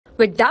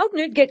With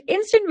Doubtnut, get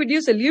instant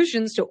video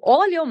solutions to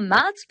all your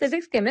maths,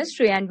 physics,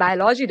 chemistry, and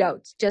biology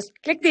doubts. Just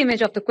click the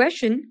image of the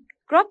question,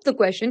 crop the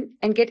question,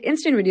 and get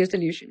instant video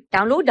solution.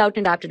 Download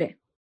Doubtnut app today.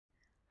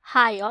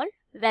 Hi all,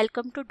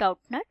 welcome to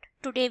Doubtnut.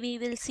 Today we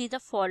will see the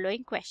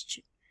following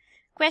question.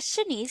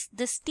 Question is,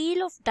 the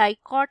stele of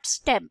dicot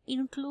stem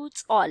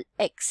includes all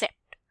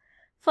except.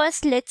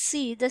 First, let's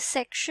see the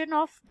section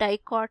of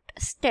dicot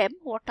stem.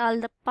 What are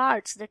the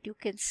parts that you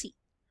can see?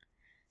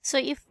 So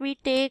if we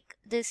take,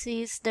 this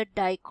is the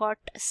dicot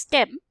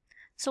stem.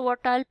 So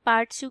what all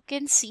parts you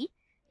can see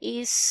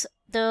is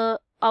the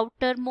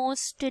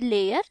outermost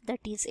layer, that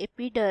is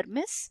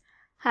epidermis,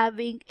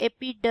 having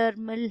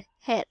epidermal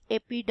hair,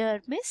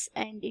 epidermis,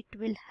 and it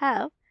will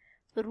have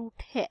root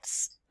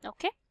hairs.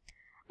 Okay.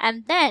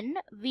 And then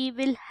we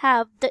will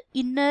have the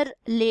inner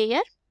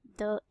layer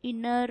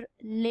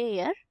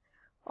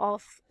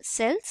of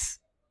cells.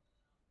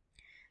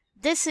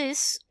 This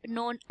is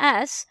known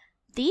as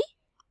the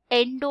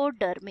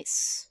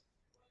endodermis.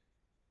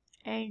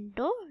 And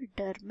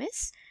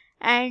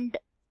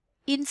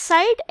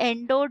inside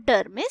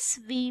endodermis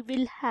we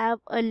will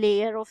have a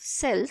layer of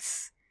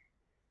cells.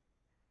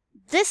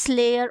 This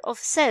layer of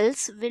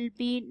cells will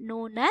be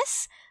known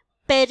as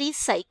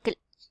pericycle.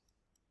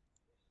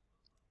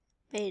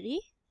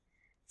 And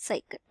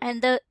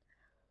the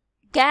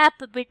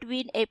gap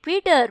between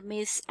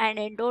epidermis and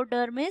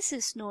endodermis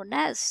is known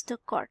as the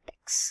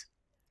cortex.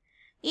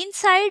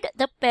 Inside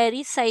the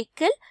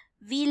pericycle,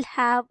 we'll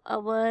have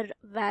our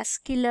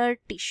vascular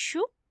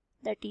tissue,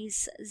 that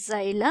is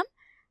xylem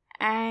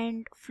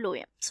and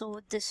phloem.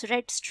 So this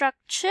red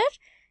structure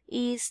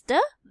is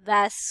the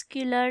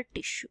vascular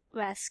tissue,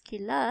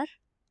 vascular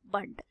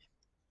bundle.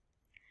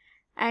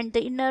 And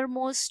the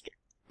innermost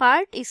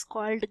part is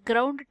called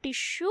ground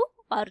tissue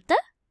or the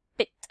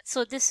pith.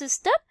 So this is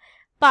the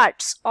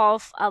parts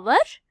of our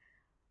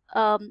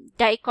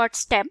dicot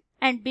stem.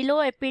 And below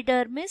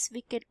epidermis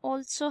we can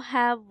also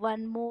have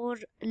one more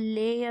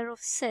layer of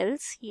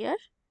cells here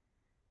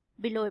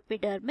below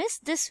epidermis.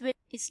 This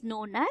is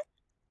known as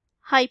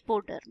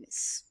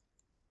hypodermis.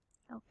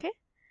 Okay.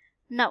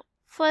 Now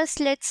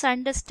first let's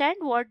understand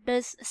what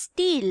does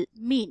stele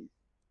mean.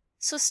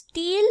 So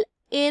stele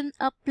in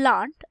a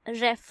plant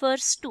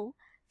refers to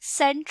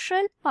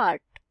central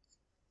part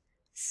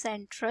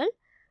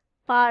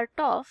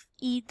of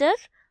either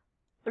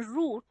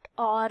root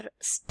or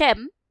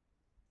stem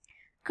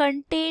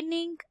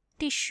containing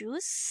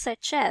tissues,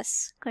 such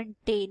as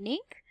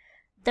containing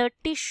the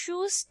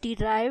tissues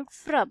derived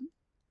from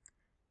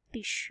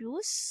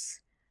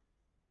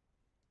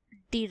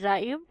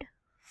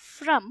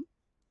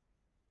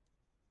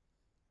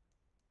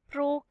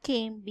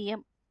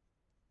procambium.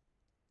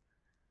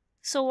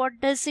 So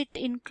what does it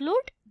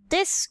include?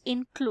 This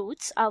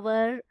includes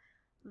our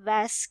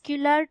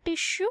vascular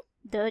tissue,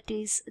 that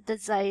is the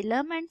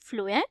xylem and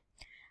phloem,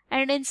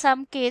 and in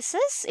some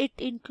cases it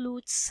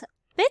includes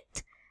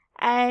pith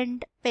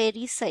and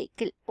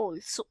pericycle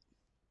also.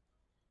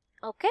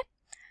 Okay,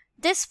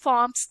 this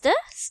forms the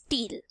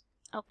stele.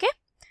 Okay,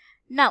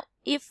 now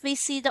if we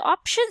see the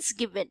options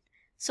given,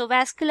 so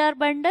vascular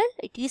bundle,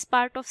 it is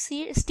part of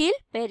stele,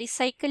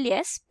 pericycle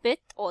yes, pith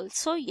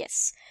also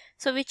yes.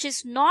 So which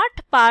is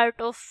not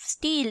part of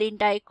stele in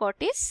dicot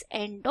is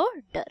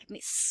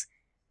endodermis.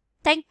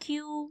 Thank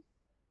you.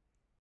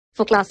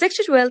 For class 6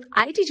 to 12,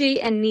 IIT JEE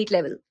and NEET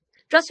level.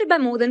 Trusted by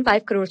more than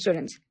 5 crore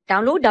students.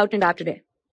 Download Doubtnut app today.